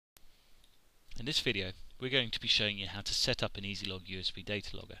In this video we're going to be showing you how to set up an EasyLog USB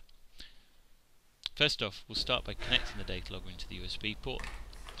data logger. First off, we'll start by connecting the data logger into the USB port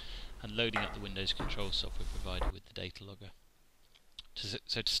and loading up the Windows control software provided with the data logger.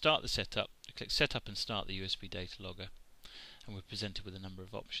 So to start the setup, click Setup and Start the USB data logger, and we're presented with a number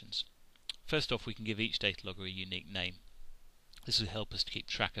of options. First off, we can give each data logger a unique name. This will help us to keep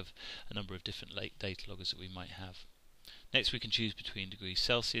track of a number of different data loggers that we might have. Next, we can choose between degrees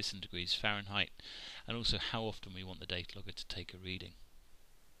Celsius and degrees Fahrenheit, and also how often we want the data logger to take a reading.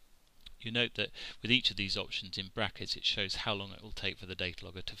 You note that with each of these options in brackets it shows how long it will take for the data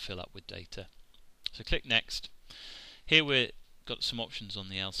logger to fill up with data. So click Next. Here we've got some options on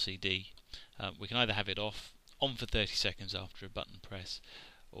the LCD. We can either have it on for 30 seconds after a button press,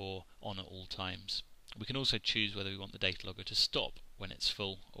 or on at all times. We can also choose whether we want the data logger to stop when it's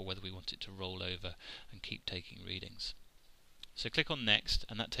full, or whether we want it to roll over and keep taking readings. So click on Next,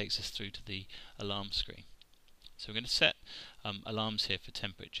 and that takes us through to the alarm screen. So we're going to set alarms here for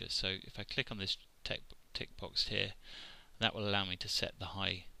temperature. So if I click on this tick box here, that will allow me to set the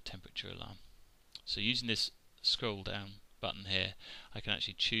high temperature alarm. So using this scroll down button here, I can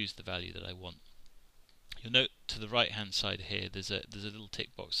actually choose the value that I want. You'll note to the right hand side here there's a little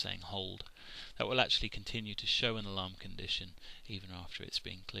tick box saying hold. That will actually continue to show an alarm condition even after it's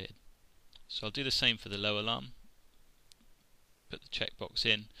being cleared. So I'll do the same for the low alarm. Put the checkbox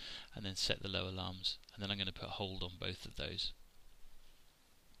in and then set the low alarms, and then I'm going to put hold on both of those.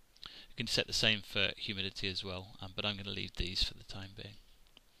 You can set the same for humidity as well, but I'm going to leave these for the time being.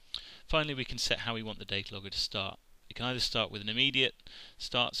 Finally, we can set how we want the data logger to start. You can either start with an immediate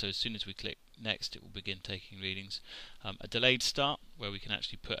start, so as soon as we click Next it will begin taking readings, a delayed start where we can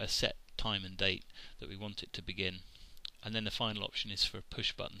actually put a set time and date that we want it to begin, and then the final option is for a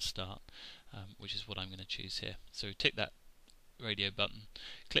push button start, which is what I'm going to choose here. So tick that radio button,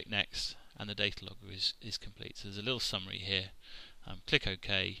 click Next, and the data logger is complete. So there's a little summary here. Click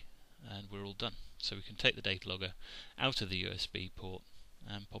OK, and we're all done. So we can take the data logger out of the USB port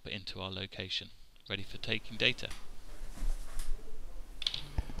and pop it into our location, ready for taking data.